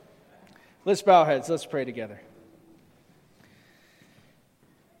Let's bow our heads. Let's pray together.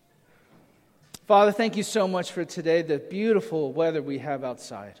 Father, thank you so much for today, the beautiful weather we have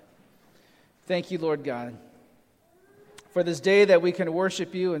outside. Thank you, Lord God, for this day that we can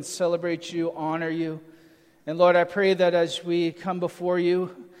worship you and celebrate you, honor you. And Lord, I pray that as we come before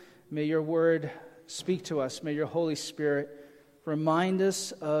you, may your word speak to us. May your Holy Spirit remind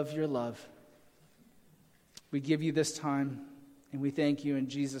us of your love. We give you this time, and we thank you in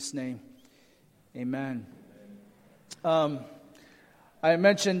Jesus' name. Amen. I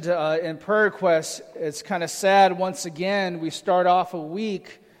mentioned in prayer requests, it's kind of sad once again, we start off a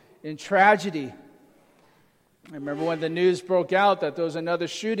week in tragedy. I remember when the news broke out that there was another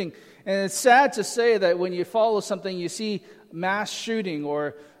shooting. And it's sad to say that when you follow something, you see mass shooting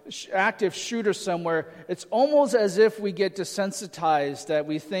or active shooter somewhere, it's almost as if we get desensitized, that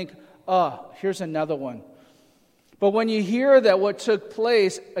we think, here's another one. But when you hear that what took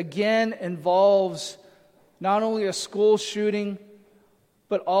place, again, involves not only a school shooting,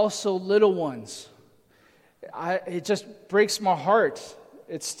 but also little ones, it just breaks my heart.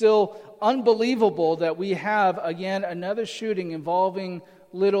 It's still unbelievable that we have, again, another shooting involving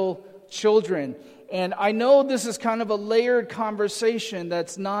little children. And I know this is kind of a layered conversation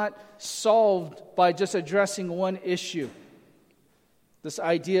that's not solved by just addressing one issue. This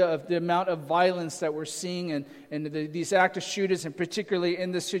idea of the amount of violence that we're seeing and these active shooters, and particularly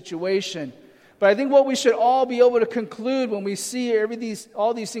in this situation. But I think what we should all be able to conclude when we see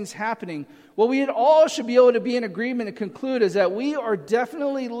all these things happening, what we all should be able to be in agreement and conclude is that we are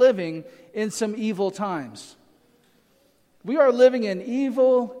definitely living in some evil times. We are living in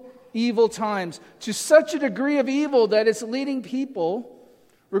evil times, to such a degree of evil that it's leading people,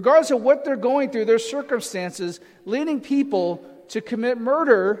 regardless of what they're going through, their circumstances, leading people to commit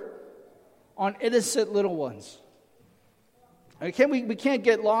murder on innocent little ones. We can't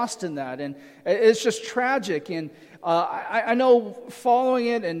get lost in that, and it's just tragic. And I know following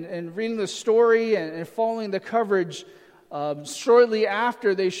it and reading the story and following the coverage, shortly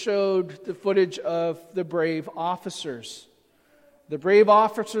after they showed the footage of the brave officers. The brave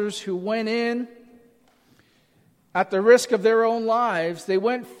officers who went in at the risk of their own lives. They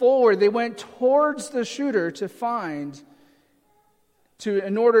went forward, they went towards the shooter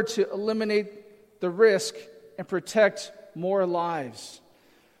in order to eliminate the risk and protect more lives.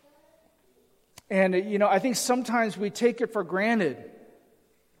 And, I think sometimes we take it for granted.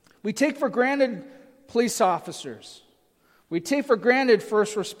 We take for granted police officers. We take for granted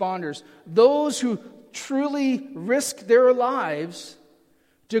first responders. Those who truly risk their lives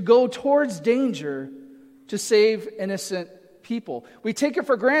to go towards danger to save innocent people. We take it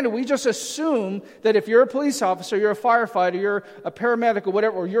for granted. We just assume that if you're a police officer, you're a firefighter, you're a paramedic or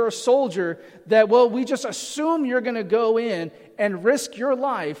whatever, or you're a soldier, that, we just assume you're going to go in and risk your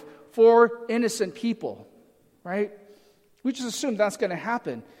life for innocent people, right? We just assume that's going to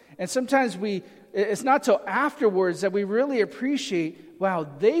happen. And sometimes it's not till afterwards that we really appreciate, wow,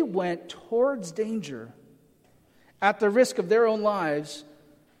 they went towards danger at the risk of their own lives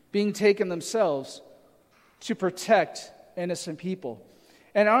being taken themselves to protect innocent people.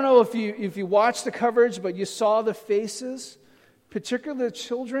 And I don't know if you watched the coverage, but you saw the faces, particularly the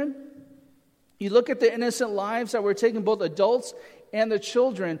children. You look at the innocent lives that were taken, both adults and the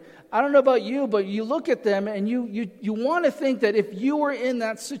children. I don't know about you, but you look at them and you want to think that if you were in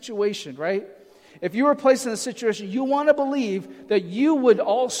that situation, right? If you were placed in a situation, you want to believe that you would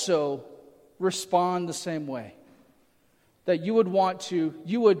also respond the same way. That you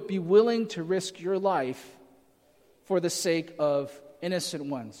would be willing to risk your life for the sake of innocent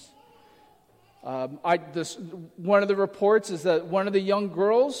ones. One of the reports is that one of the young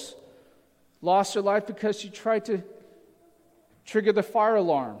girls lost her life because she tried to trigger the fire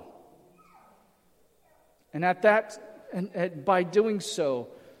alarm. And by doing so,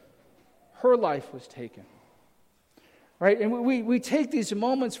 her life was taken. Right? And we take these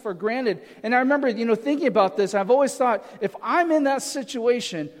moments for granted. And I remember, thinking about this, I've always thought, if I'm in that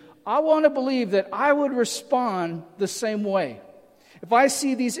situation, I want to believe that I would respond the same way. If I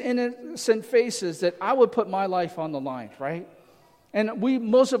see these innocent faces, that I would put my life on the line, right? And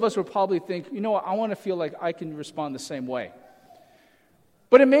most of us would probably think, I want to feel like I can respond the same way.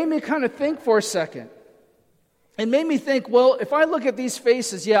 But it made me kind of think for a second. It made me think, if I look at these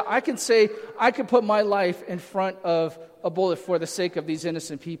faces, I can say I could put my life in front of a bullet for the sake of these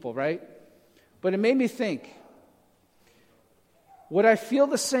innocent people, right? But it made me think, would I feel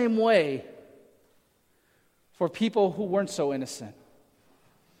the same way for people who weren't so innocent?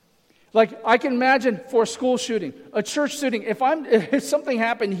 Like, I can imagine for a school shooting, a church shooting, if something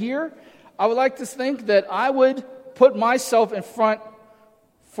happened here, I would like to think that I would put myself in front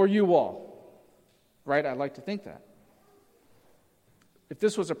for you all. Right? I'd like to think that. If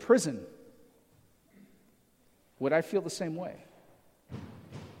this was a prison, would I feel the same way?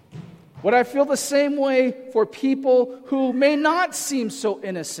 Would I feel the same way for people who may not seem so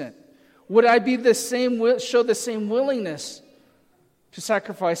innocent? Would I be show the same willingness to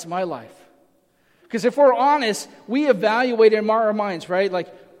sacrifice my life? Because if we're honest, we evaluate in our minds, right? Like,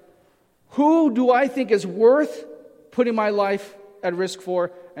 who do I think is worth putting my life at risk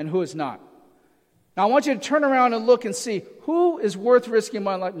for and who is not? Now, I want you to turn around and look and see who is worth risking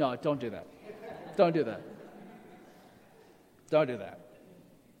my life. No, don't do that. Don't do that. Don't do that.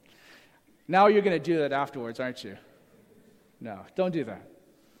 Now you're going to do that afterwards, aren't you? No, don't do that.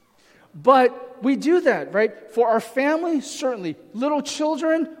 But we do that, right? For our family, certainly. Little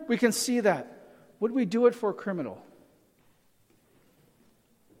children, we can see that. Would we do it for a criminal?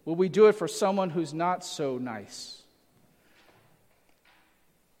 Will we do it for someone who's not so nice?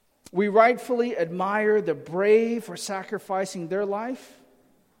 We rightfully admire the brave for sacrificing their life.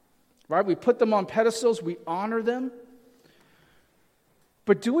 Right? We put them on pedestals. We honor them.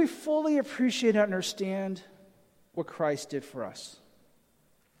 But do we fully appreciate and understand what Christ did for us?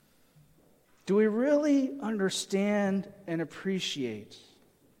 Do we really understand and appreciate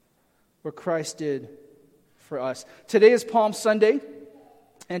what Christ did for us? Today is Palm Sunday,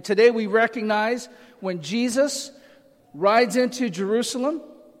 and today we recognize when Jesus rides into Jerusalem,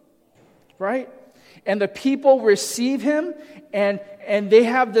 right? And the people receive him, and they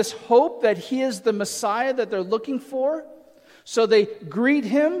have this hope that he is the Messiah that they're looking for. So they greet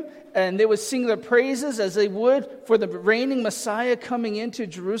him, and they would sing the praises as they would for the reigning Messiah coming into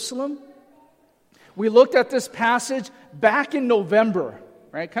Jerusalem. We looked at this passage back in November,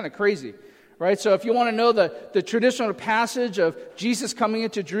 right? Kind of crazy, right? So if you want to know the traditional passage of Jesus coming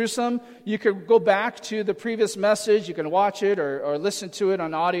into Jerusalem, you could go back to the previous message. You can watch it or listen to it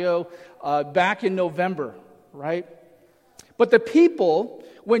on audio back in November, right? But the people,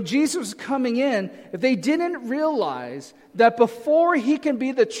 when Jesus was coming in, they didn't realize that before he can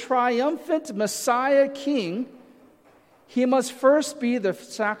be the triumphant Messiah King, he must first be the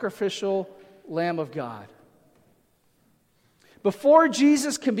sacrificial Lamb of God. Before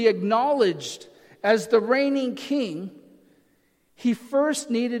Jesus can be acknowledged as the reigning King, he first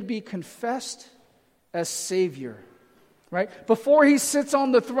needed to be confessed as Savior. Right? Before he sits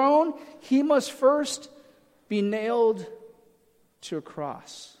on the throne, he must first be nailed to a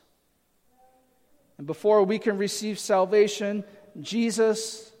cross. And before we can receive salvation,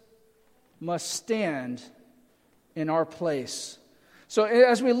 Jesus must stand in our place. So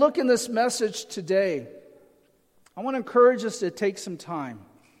as we look in this message today, I want to encourage us to take some time.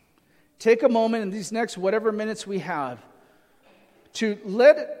 Take a moment in these next whatever minutes we have to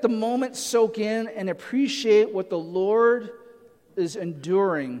let the moment soak in and appreciate what the Lord is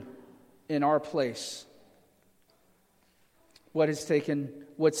enduring in our place. What's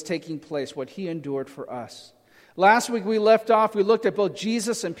taking place, what he endured for us. Last week we left off, we looked at both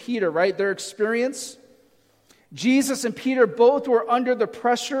Jesus and Peter, right? Their experience. Jesus and Peter both were under the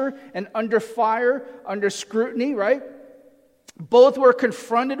pressure and under fire, under scrutiny, right? Both were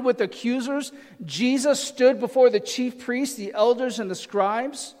confronted with accusers. Jesus stood before the chief priests, the elders, and the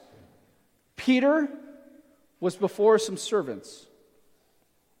scribes. Peter was before some servants.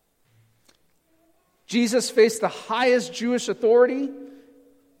 Jesus faced the highest Jewish authority.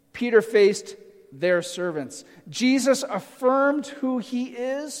 Peter faced their servants. Jesus affirmed who he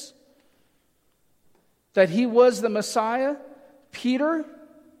is, that he was the Messiah. Peter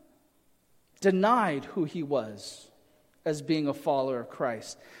denied who he was as being a follower of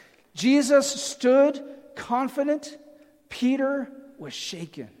Christ. Jesus stood confident. Peter was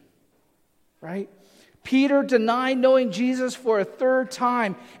shaken, right? Peter denied knowing Jesus for a third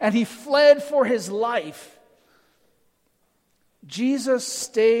time, and he fled for his life. Jesus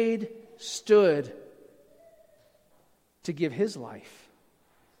stood to give his life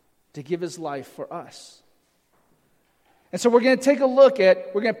for us. And so we're going to take a look we're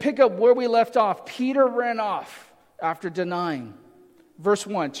going to pick up where we left off. Peter ran off after denying. Verse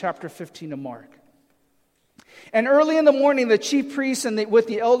 1, chapter 15 of Mark. And early in the morning, the chief priests with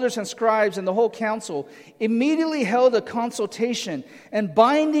the elders and scribes and the whole council immediately held a consultation. And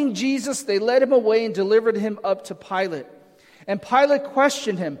binding Jesus, they led him away and delivered him up to Pilate. And Pilate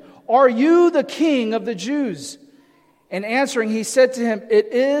questioned him, "Are you the king of the Jews?" And answering, he said to him, "It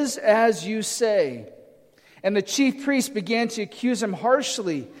is as you say." And the chief priests began to accuse him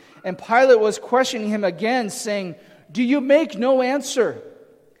harshly. And Pilate was questioning him again, saying, "Do you make no answer?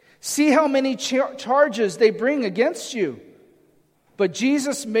 See how many charges they bring against you." But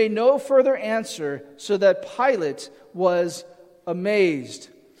Jesus made no further answer, so that Pilate was amazed.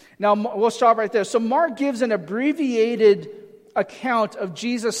 Now, we'll stop right there. So Mark gives an abbreviated account of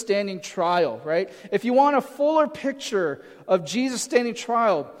Jesus standing trial, right? If you want a fuller picture of Jesus standing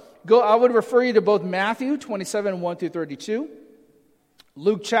trial, I would refer you to both Matthew 27, 1 through 32,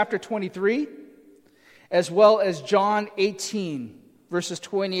 Luke chapter 23, as well as John 18, verses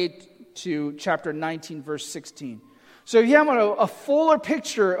 28 to chapter 19, verse 16. So if you have a fuller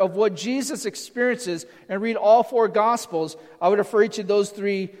picture of what Jesus experiences and read all four Gospels, I would refer you to those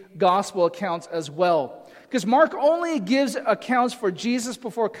three Gospel accounts as well. Because Mark only gives accounts for Jesus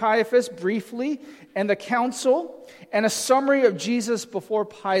before Caiaphas briefly, and the council, and a summary of Jesus before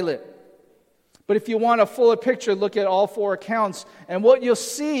Pilate. But if you want a fuller picture, look at all four accounts. And what you'll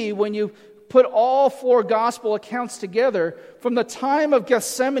see when you put all four gospel accounts together, from the time of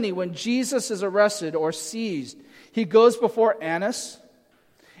Gethsemane when Jesus is arrested or seized, he goes before Annas,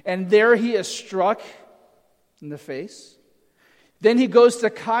 and there he is struck in the face. Then he goes to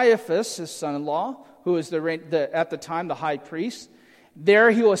Caiaphas, his son-in-law, who is at the time the high priest.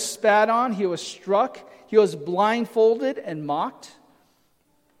 There he was spat on, he was struck, he was blindfolded and mocked.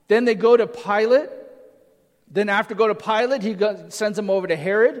 Then they go to Pilate. Then after go to Pilate, he sends him over to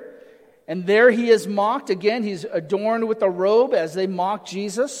Herod. And there he is mocked. Again, he's adorned with a robe as they mock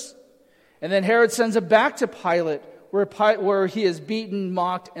Jesus. And then Herod sends him back to Pilate, where he is beaten,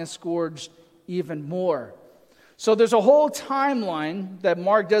 mocked, and scourged even more. So there's a whole timeline that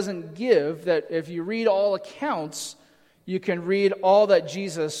Mark doesn't give, that if you read all accounts, you can read all that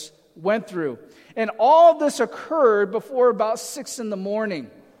Jesus went through. And all this occurred before about 6 a.m.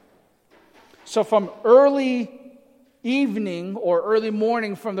 So from early evening or early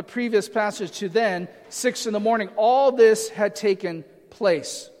morning from the previous passage to then, 6 a.m, all this had taken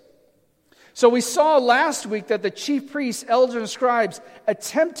place. So we saw last week that the chief priests, elders, and scribes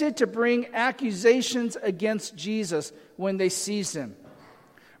attempted to bring accusations against Jesus when they seized him.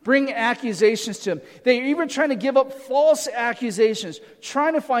 Bring accusations to him. They were even trying to give up false accusations,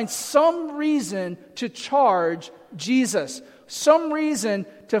 trying to find some reason to charge Jesus, some reason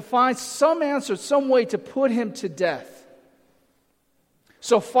to find some answer, some way to put him to death.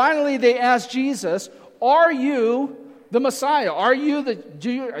 So finally they asked Jesus, "Are you the Messiah?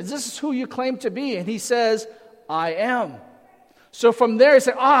 Is this who you claim to be?" And he says, "I am." So from there, he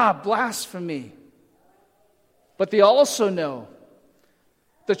said, blasphemy. But they also know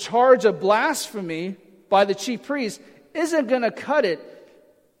the charge of blasphemy by the chief priest isn't going to cut it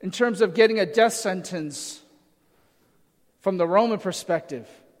in terms of getting a death sentence from the Roman perspective.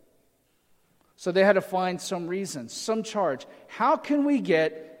 So they had to find some reason, some charge. How can we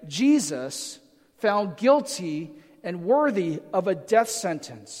get Jesus found guilty and worthy of a death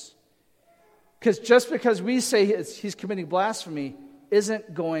sentence? Because just because we say he's committing blasphemy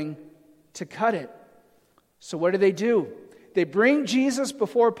isn't going to cut it. So what do? They bring Jesus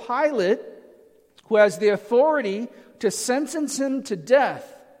before Pilate, who has the authority to sentence him to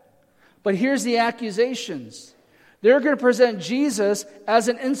death. But here's the accusations. They're going to present Jesus as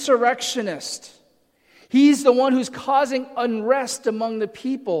an insurrectionist. He's the one who's causing unrest among the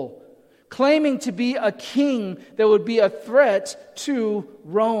people, claiming to be a king that would be a threat to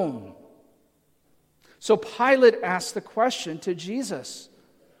Rome. So Pilate asked the question to Jesus,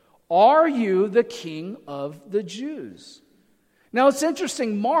 "Are you the king of the Jews?" Now it's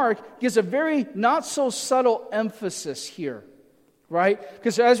interesting, Mark gives a very not so subtle emphasis here, right?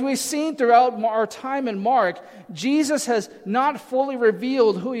 Because as we've seen throughout our time in Mark, Jesus has not fully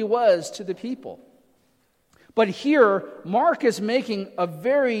revealed who he was to the people. But here, Mark is making a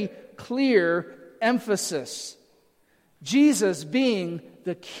very clear emphasis. Jesus being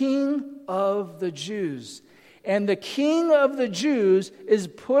the King of the Jews. And the King of the Jews is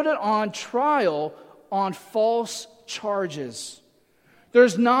put on trial on false charges.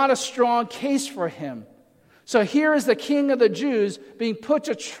 There's not a strong case for him. So here is the King of the Jews being put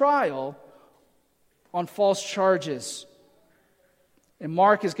to trial on false charges. And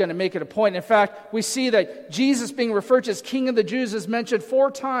Mark is going to make it a point. In fact, we see that Jesus being referred to as King of the Jews is mentioned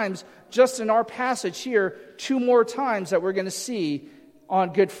 4 times just in our passage here, 2 more times that we're going to see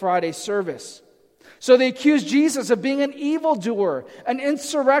on Good Friday service. So they accuse Jesus of being an evildoer, an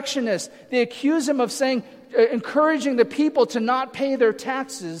insurrectionist. They accuse him of encouraging the people to not pay their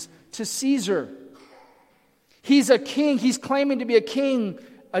taxes to Caesar. He's a king. He's claiming to be a king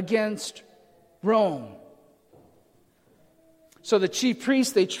against Rome. So the chief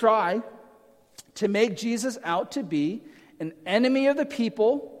priests, they try to make Jesus out to be an enemy of the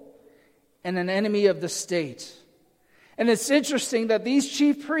people and an enemy of the state. And it's interesting that these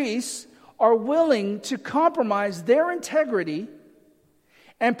chief priests are willing to compromise their integrity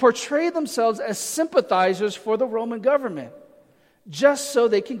and portray themselves as sympathizers for the Roman government. just so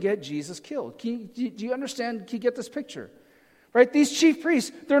they can get Jesus killed. Do you understand? Can you get this picture? Right? These chief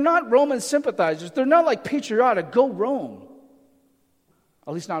priests, they're not Roman sympathizers. They're not like patriotic, go Rome.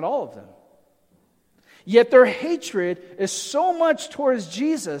 At least not all of them. Yet their hatred is so much towards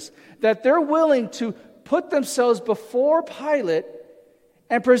Jesus that they're willing to put themselves before Pilate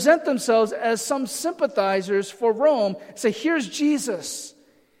and present themselves as some sympathizers for Rome. Say, here's Jesus.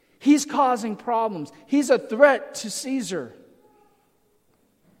 He's causing problems. He's a threat to Caesar.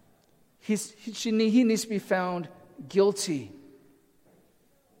 He needs to be found guilty.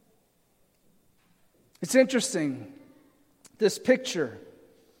 It's interesting, this picture.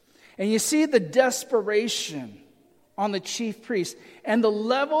 And you see the desperation on the chief priest and the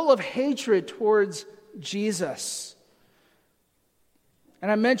level of hatred towards Jesus. And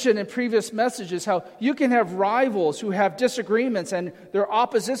I mentioned in previous messages how you can have rivals who have disagreements and they're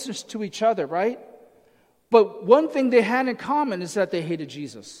oppositions to each other, right? But one thing they had in common is that they hated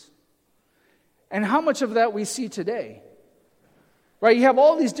Jesus. And how much of that we see today? Right? You have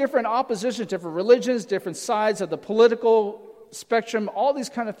all these different oppositions, different religions, different sides of the political spectrum, all these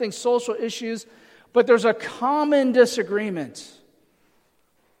kind of things, social issues, but there's a common disagreement.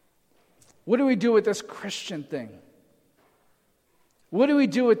 What do we do with this Christian thing? What do we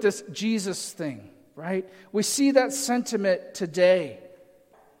do with this Jesus thing, right? We see that sentiment today.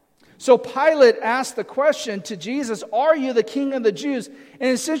 So Pilate asked the question to Jesus, are you the king of the Jews?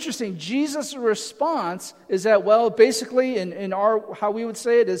 And it's interesting, Jesus' response is that, well, basically in our, how we would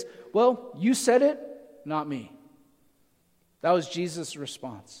say it is, well, you said it, not me. That was Jesus'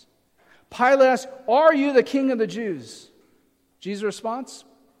 response. Pilate asked, are you the king of the Jews? Jesus' response,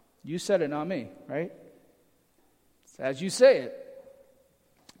 you said it, not me, right? It's as you say it.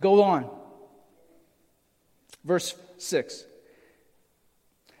 Go on. Verse 6.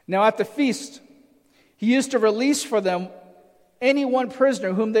 Now at the feast, he used to release for them any one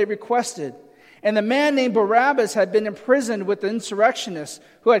prisoner whom they requested. And the man named Barabbas had been imprisoned with the insurrectionists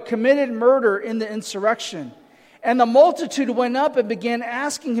who had committed murder in the insurrection. And the multitude went up and began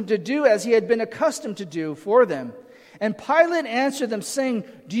asking him to do as he had been accustomed to do for them. And Pilate answered them, saying,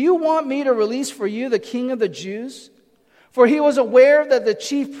 do you want me to release for you the king of the Jews? For he was aware that the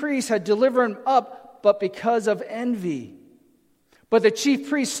chief priests had delivered him up, but because of envy. But the chief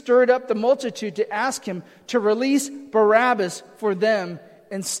priests stirred up the multitude to ask him to release Barabbas for them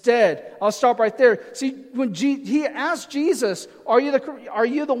instead. I'll stop right there. See, when he asked Jesus, are you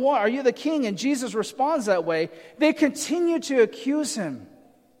the one? Are you the king? And Jesus responds that way. They continue to accuse him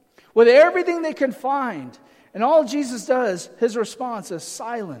with everything they can find. And all Jesus does, his response is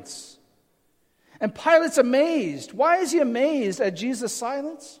silence. And Pilate's amazed. Why is he amazed at Jesus'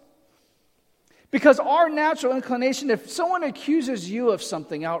 silence? Because our natural inclination, if someone accuses you of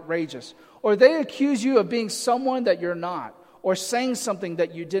something outrageous, or they accuse you of being someone that you're not, or saying something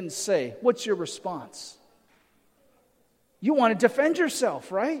that you didn't say, what's your response? You want to defend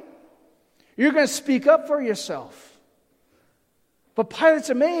yourself, right? You're going to speak up for yourself. But Pilate's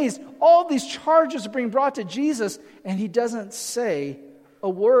amazed. All these charges are being brought to Jesus, and he doesn't say a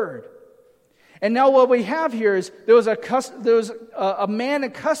word. And now what we have here is there was a man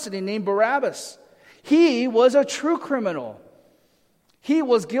in custody named Barabbas. He was a true criminal. He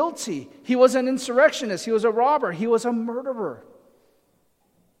was guilty. He was an insurrectionist. He was a robber. He was a murderer.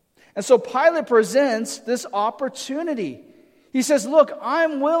 And so Pilate presents this opportunity. He says, look,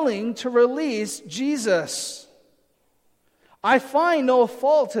 I'm willing to release Jesus. I find no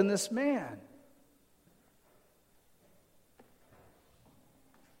fault in this man.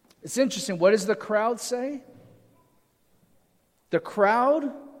 It's interesting. What does the crowd say? The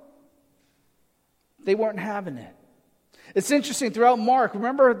crowd, they weren't having it. It's interesting, throughout Mark,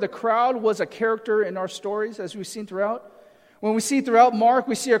 remember the crowd was a character in our stories as we've seen throughout? When we see throughout Mark,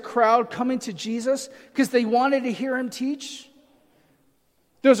 we see a crowd coming to Jesus because they wanted to hear him teach.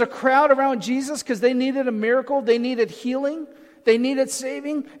 There was a crowd around Jesus because they needed a miracle, they needed healing, they needed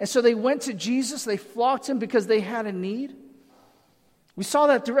saving, and so they went to Jesus, they flocked him because they had a need. We saw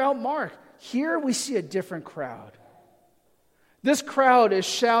that throughout Mark. Here we see a different crowd. This crowd is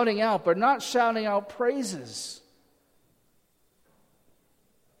shouting out, but not shouting out praises.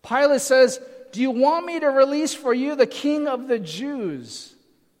 Pilate says, do you want me to release for you the king of the Jews?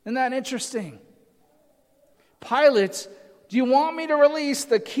 Isn't that interesting? Pilate, do you want me to release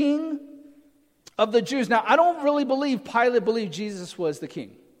the king of the Jews? Now, I don't really believe Pilate believed Jesus was the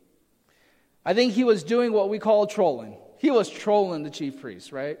king. I think he was doing what we call trolling. He was trolling the chief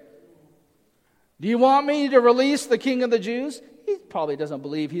priests, right? Do you want me to release the king of the Jews? He probably doesn't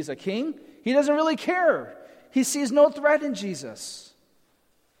believe he's a king. He doesn't really care. He sees no threat in Jesus.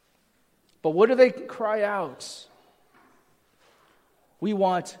 But what do they cry out? We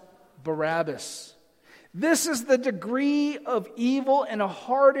want Barabbas. This is the degree of evil and a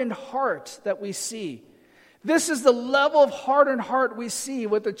hardened heart that we see. This is the level of hardened heart we see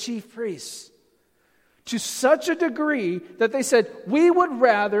with the chief priests. To such a degree that they said, we would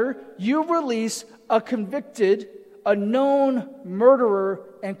rather you release a convicted, a known murderer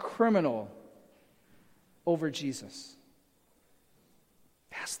and criminal over Jesus.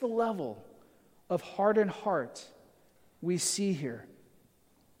 That's the level of hardened heart we see here.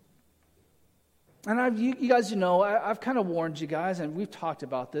 And you guys, I've kind of warned you guys, and we've talked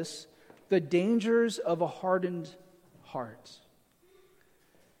about this, the dangers of a hardened heart.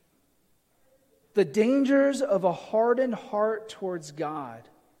 The dangers of a hardened heart towards God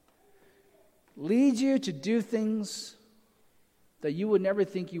lead you to do things that you would never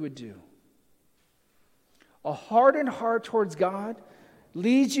think you would do. A hardened heart towards God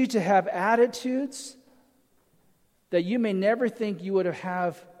leads you to have attitudes that you may never think you would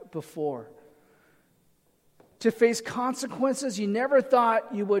have before. To face consequences you never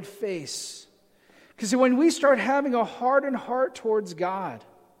thought you would face. Because when we start having a hardened heart towards God,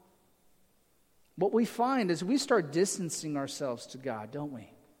 what we find is we start distancing ourselves to God, don't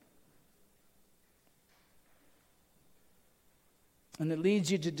we? And it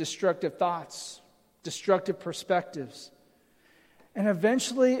leads you to destructive thoughts, destructive perspectives. And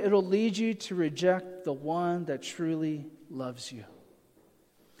eventually it'll lead you to reject the one that truly loves you.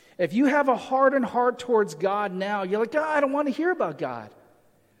 If you have a hardened heart towards God now, you're like, I don't want to hear about God.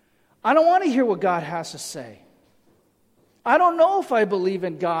 I don't want to hear what God has to say. I don't know if I believe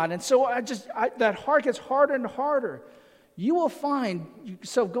in God. And so that heart gets harder and harder. You will find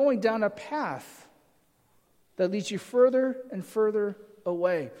yourself going down a path that leads you further and further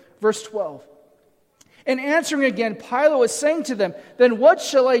away. Verse 12. And answering again, Pilate was saying to them, then what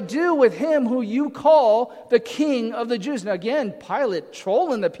shall I do with him who you call the King of the Jews? Now again, Pilate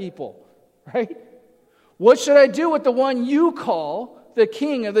trolling the people, right? What should I do with the one you call the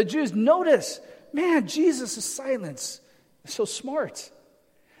King of the Jews? Notice, man, Jesus' silence is so smart.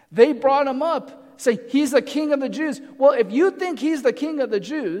 They brought him up, saying, he's the King of the Jews. Well, if you think he's the King of the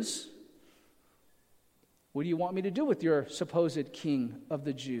Jews, what do you want me to do with your supposed King of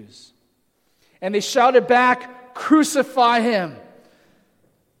the Jews? And they shouted back, crucify him.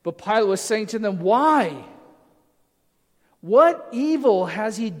 But Pilate was saying to them, why? What evil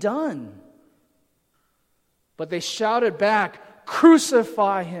has he done? But they shouted back,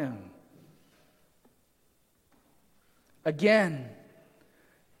 crucify him. Again,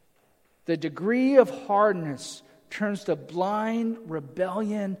 the degree of hardness turns to blind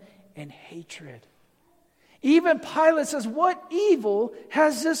rebellion and hatred. Even Pilate says, what evil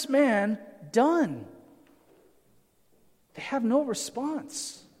has this man done? They have no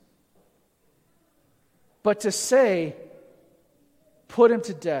response. But to say, put him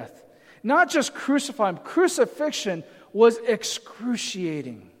to death. Not just crucify him. Crucifixion was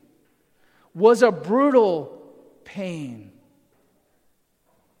excruciating. Was a brutal pain.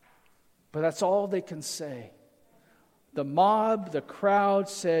 But that's all they can say. The mob, the crowd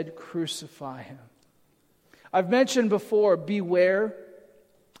said, crucify him. I've mentioned before, beware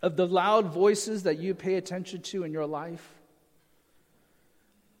of the loud voices that you pay attention to in your life.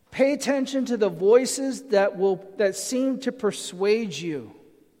 Pay attention to the voices that seem to persuade you.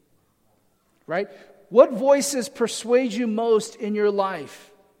 Right? What voices persuade you most in your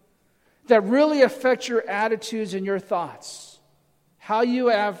life that really affect your attitudes and your thoughts? How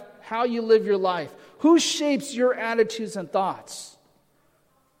you live your life? Who shapes your attitudes and thoughts?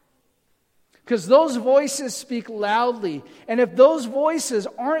 Because those voices speak loudly. And if those voices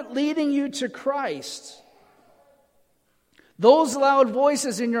aren't leading you to Christ, those loud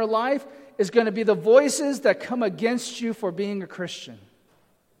voices in your life is going to be the voices that come against you for being a Christian.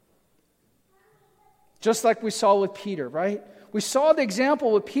 Just like we saw with Peter, right? We saw the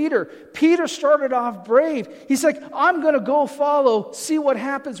example with Peter. Peter started off brave. He's like, I'm going to go follow, see what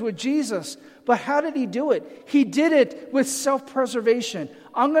happens with Jesus. But how did he do it? He did it with self-preservation.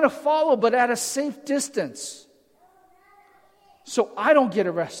 I'm going to follow, but at a safe distance, so I don't get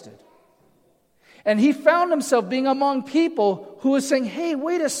arrested. And he found himself being among people who was saying, hey,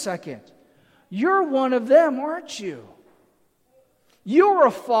 wait a second. You're one of them, aren't you? You're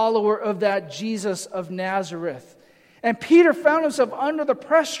a follower of that Jesus of Nazareth. And Peter found himself under the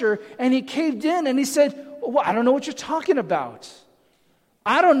pressure, and he caved in, and he said, well, I don't know what you're talking about.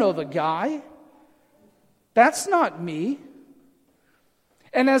 I don't know the guy. That's not me.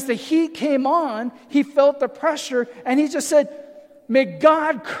 And as the heat came on, he felt the pressure, and he just said, may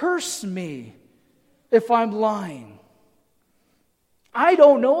God curse me if I'm lying. I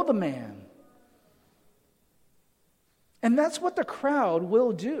don't know the man. And that's what the crowd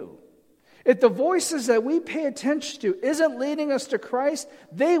will do. If the voices that we pay attention to isn't leading us to Christ,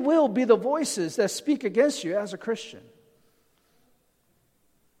 they will be the voices that speak against you as a Christian.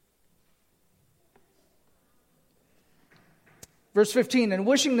 Verse 15, and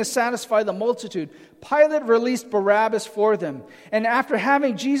wishing to satisfy the multitude, Pilate released Barabbas for them. And after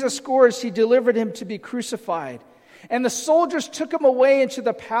having Jesus scourged, he delivered him to be crucified. And the soldiers took him away into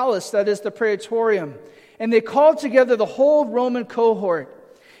the palace, that is the praetorium. And they called together the whole Roman cohort.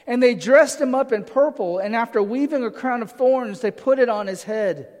 And they dressed him up in purple, and after weaving a crown of thorns, they put it on his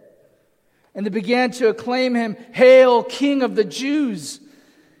head. And they began to acclaim him, "Hail, King of the Jews!"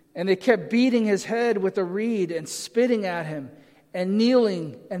 And they kept beating his head with a reed and spitting at him and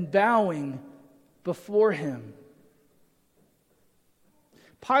kneeling and bowing before him.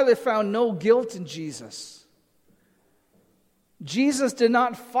 Pilate found no guilt in Jesus. Jesus did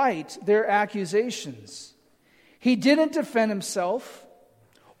not fight their accusations. He didn't defend himself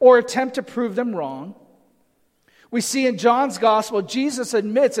or attempt to prove them wrong. We see in John's gospel, Jesus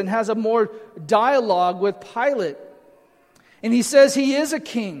admits and has a more dialogue with Pilate. And he says he is a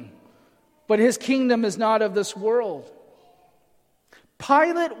king, but his kingdom is not of this world.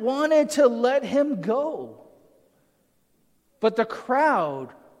 Pilate wanted to let him go, but the crowd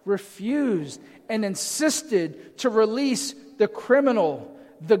refused and insisted to release the criminal,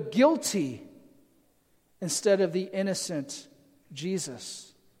 the guilty, instead of the innocent Jesus.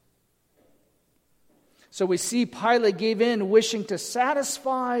 So we see Pilate gave in, wishing to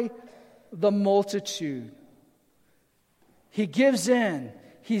satisfy the multitude. He gives in.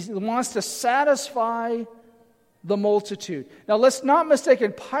 He wants to satisfy the multitude. Now, let's not mistake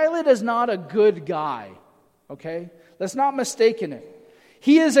it. Pilate is not a good guy, okay? Let's not mistake it.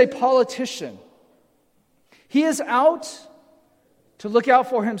 He is a politician. He is out to look out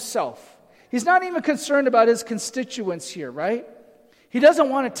for himself. He's not even concerned about his constituents here, right? He doesn't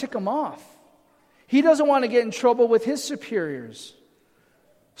want to tick them off. He doesn't want to get in trouble with his superiors.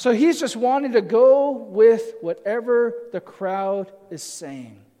 So he's just wanting to go with whatever the crowd is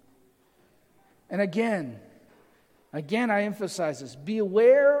saying. And again, I emphasize this.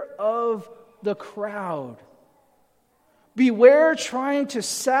 Beware of the crowd. Beware trying to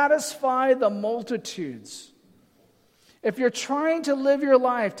satisfy the multitudes. If you're trying to live your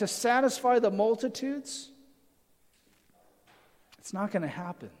life to satisfy the multitudes, it's not going to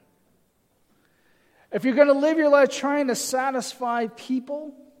happen. If you're going to live your life trying to satisfy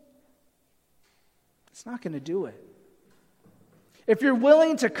people, it's not going to do it. If you're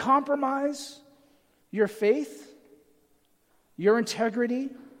willing to compromise your faith, your integrity,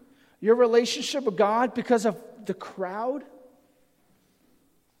 your relationship with God because of the crowd,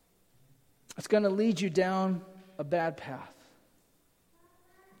 it's going to lead you down a bad path.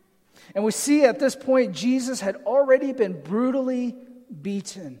 And we see at this point Jesus had already been brutally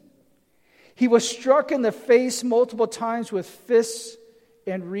beaten. He was struck in the face multiple times with fists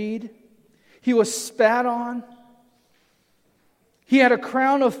and reed. He was spat on. He had a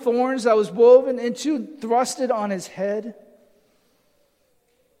crown of thorns that was woven into, thrusted on his head.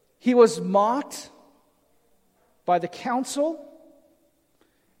 He was mocked by the council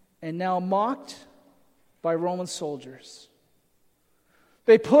and now mocked by Roman soldiers.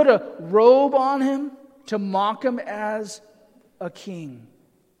 They put a robe on him to mock him as a king.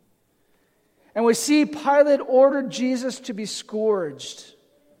 And we see Pilate ordered Jesus to be scourged.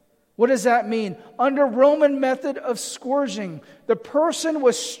 What does that mean? Under Roman method of scourging, the person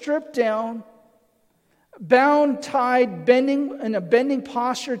was stripped down, bound, tied, bending in a bending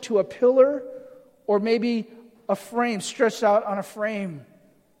posture to a pillar or maybe a frame, stretched out on a frame.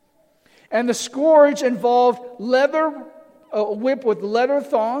 And the scourge involved a whip with leather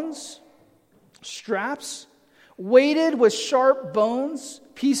thongs, straps, weighted with sharp bones,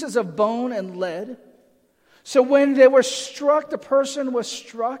 pieces of bone and lead. So when they were struck, the person was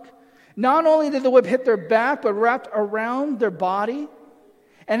struck. Not only did the whip hit their back, but wrapped around their body.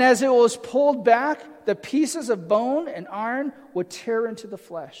 And as it was pulled back, the pieces of bone and iron would tear into the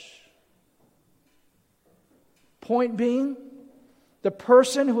flesh. Point being, the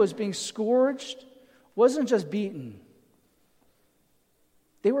person who was being scourged wasn't just beaten.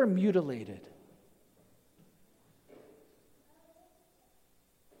 They were mutilated.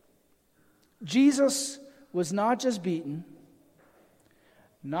 Jesus was not just beaten,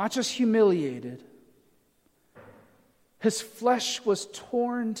 not just humiliated. His flesh was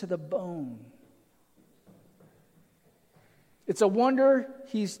torn to the bone. It's a wonder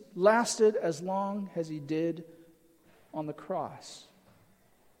he's lasted as long as he did on the cross.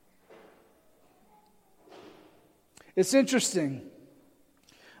 It's interesting.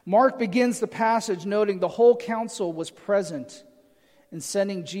 Mark begins the passage noting the whole council was present in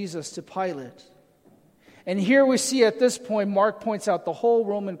sending Jesus to Pilate. And here we see at this point, Mark points out the whole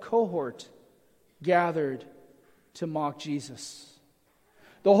Roman cohort gathered to mock Jesus.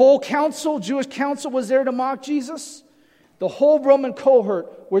 The whole council, Jewish council, was there to mock Jesus. The whole Roman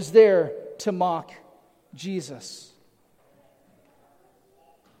cohort was there to mock Jesus.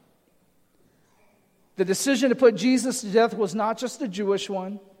 The decision to put Jesus to death was not just a Jewish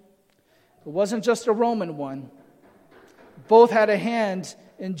one. It wasn't just a Roman one. Both had a hand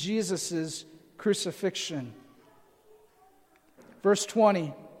in Jesus' crucifixion. Verse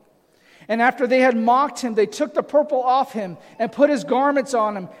 20. And after they had mocked him, they took the purple off him and put his garments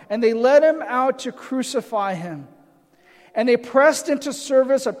on him, and they led him out to crucify him. And they pressed into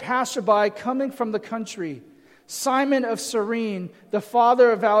service a passerby coming from the country, Simon of Cyrene, the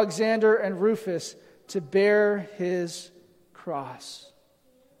father of Alexander and Rufus, to bear his cross.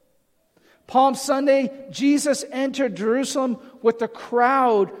 Palm Sunday, Jesus entered Jerusalem with the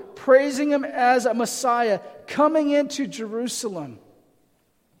crowd praising him as a Messiah, coming into Jerusalem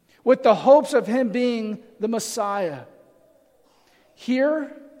with the hopes of him being the Messiah.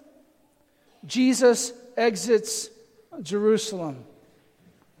 Here, Jesus exits Jerusalem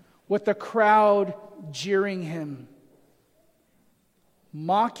with the crowd jeering him,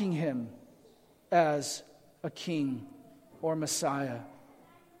 mocking him as a king or Messiah.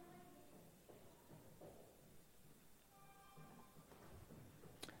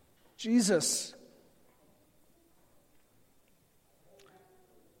 Jesus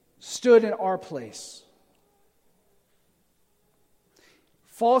stood in our place,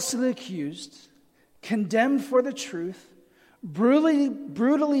 falsely accused, condemned for the truth,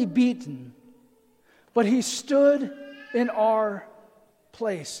 brutally beaten, but he stood in our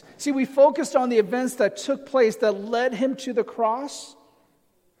place. See, we focused on the events that took place that led him to the cross.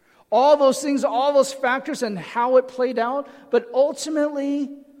 All those things, all those factors and how it played out, but ultimately,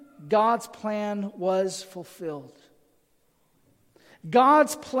 God's plan was fulfilled.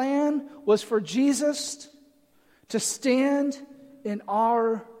 God's plan was for Jesus to stand in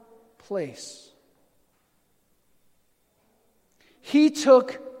our place. He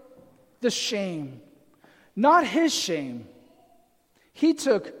took the shame, not his shame. He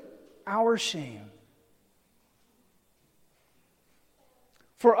took our shame.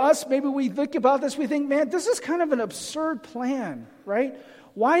 For us, maybe we think about this, we think, man, this is kind of an absurd plan, right?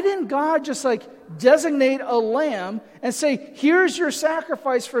 Why didn't God just designate a lamb and say, here's your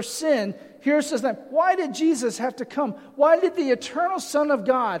sacrifice for sin, here's his lamb? Why did Jesus have to come? Why did the eternal Son of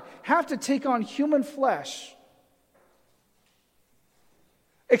God have to take on human flesh?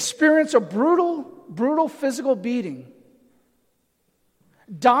 Experience a brutal physical beating.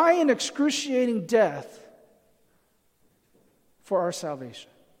 Die an excruciating death for our salvation.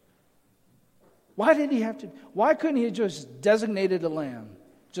 Why did he have to? Why couldn't he have just designated a lamb,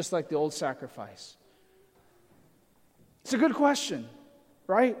 just like the old sacrifice? It's a good question,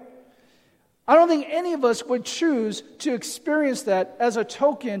 right? I don't think any of us would choose to experience that as a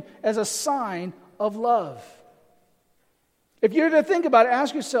token, as a sign of love. If you're to think about it,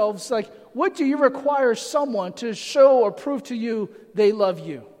 ask yourselves, what do you require someone to show or prove to you they love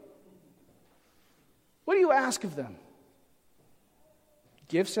you? What do you ask of them?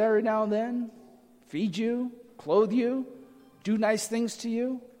 Gifts every now and then? Feed you? Clothe you? Do nice things to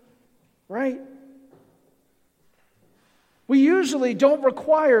you? Right? We usually don't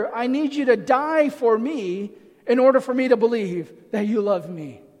require, I need you to die for me in order for me to believe that you love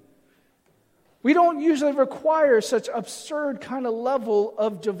me. We don't usually require such absurd kind of level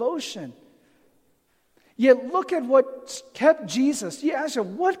of devotion. Yet look at what kept Jesus. You ask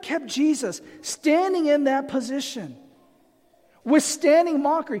him, what kept Jesus standing in that position? Withstanding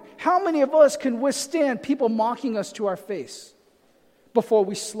mockery. How many of us can withstand people mocking us to our face before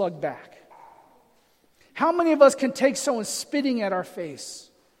we slug back? How many of us can take someone spitting at our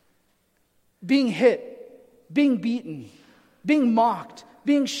face, being hit, being beaten, being mocked,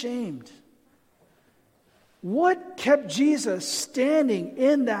 being shamed? What kept Jesus standing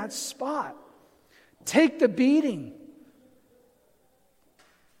in that spot? Take the beating.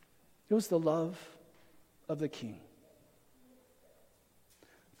 It was the love of the King.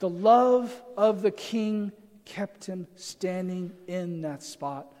 The love of the King kept him standing in that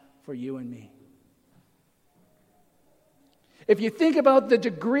spot for you and me. If you think about the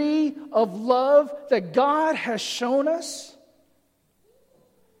degree of love that God has shown us,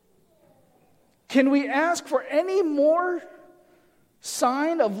 can we ask for any more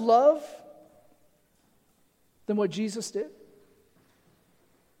sign of love than what Jesus did?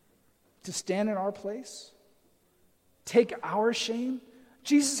 To stand in our place, take our shame,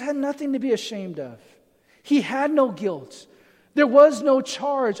 Jesus had nothing to be ashamed of. He had no guilt. There was no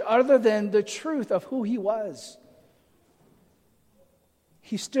charge other than the truth of who he was.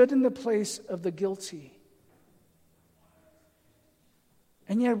 He stood in the place of the guilty.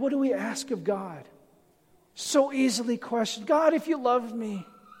 And yet, what do we ask of God? So easily questioned. God, if you loved me,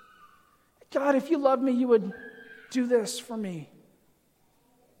 God, if you loved me, you would do this for me.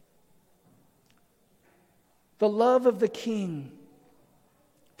 The love of the King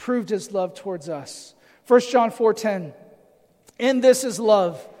proved his love towards us. 1 John 4:10. And this is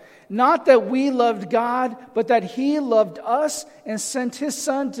love, not that we loved God, but that he loved us and sent his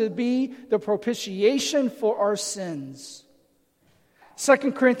Son to be the propitiation for our sins.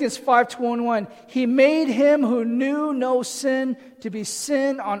 2 Corinthians 5:21, he made him who knew no sin to be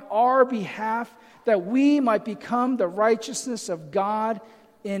sin on our behalf, that we might become the righteousness of God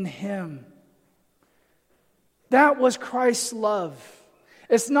in him. That was Christ's love.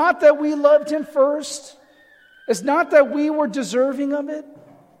 It's not that we loved him first. It's not that we were deserving of it.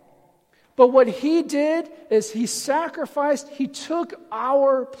 But what he did is he sacrificed, he took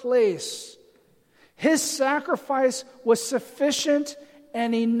our place. His sacrifice was sufficient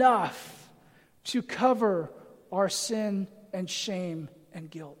and enough to cover our sin and shame and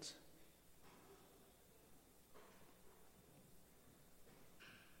guilt.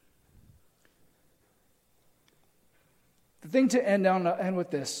 The thing to end with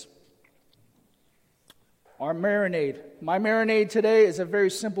this. Our marinade. My marinade today is a very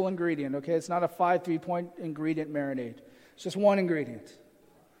simple ingredient, okay? It's not a 5 3-point ingredient marinade. It's just one ingredient.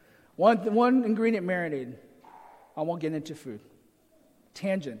 One ingredient marinade. I won't get into food.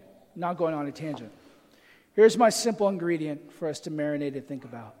 Tangent. Not going on a tangent. Here's my simple ingredient for us to marinate and think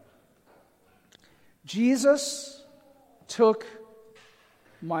about. Jesus took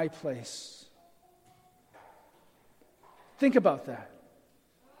my place. Think about that.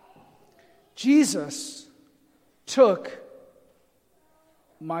 Jesus took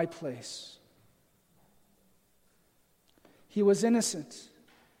my place. He was innocent.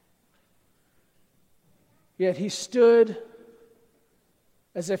 Yet he stood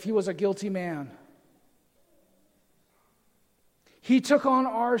as if he was a guilty man. He took on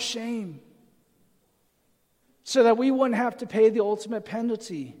our shame so that we wouldn't have to pay the ultimate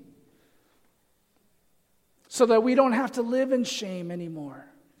penalty, so that we don't have to live in shame anymore.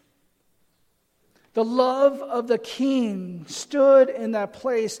 The love of the King stood in that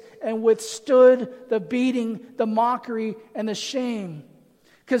place and withstood the beating, the mockery, and the shame.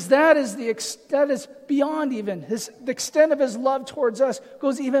 Because that is beyond even. The extent of his love towards us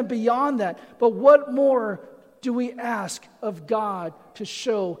goes even beyond that. But what more do we ask of God to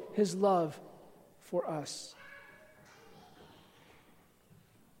show his love for us?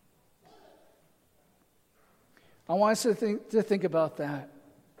 I want us to think about that.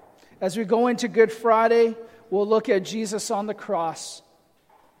 As we go into Good Friday, we'll look at Jesus on the cross.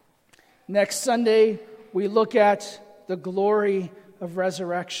 Next Sunday, we look at the glory of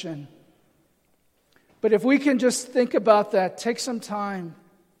resurrection. But if we can just think about that, take some time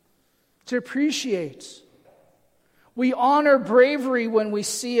to appreciate. We honor bravery when we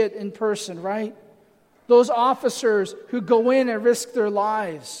see it in person, right? Those officers who go in and risk their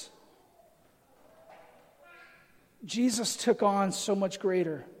lives. Jesus took on so much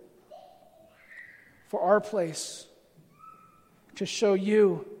greater for our place to show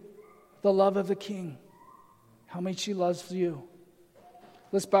you the love of the King, how much he loves you.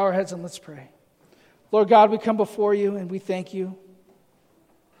 Let's bow our heads and let's pray. Lord God, we come before you and we thank you.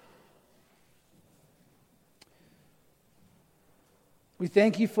 We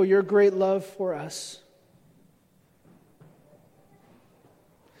thank you for your great love for us.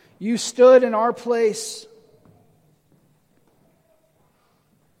 You stood in our place.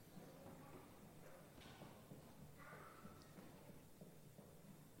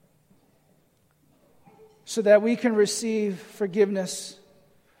 So that we can receive forgiveness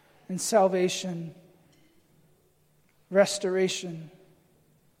and salvation, restoration.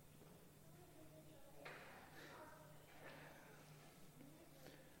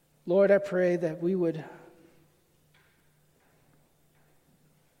 Lord, I pray that we would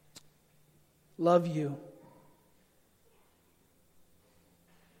love you.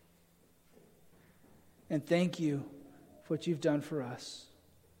 And thank you for what you've done for us.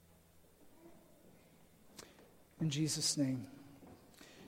 In Jesus' name.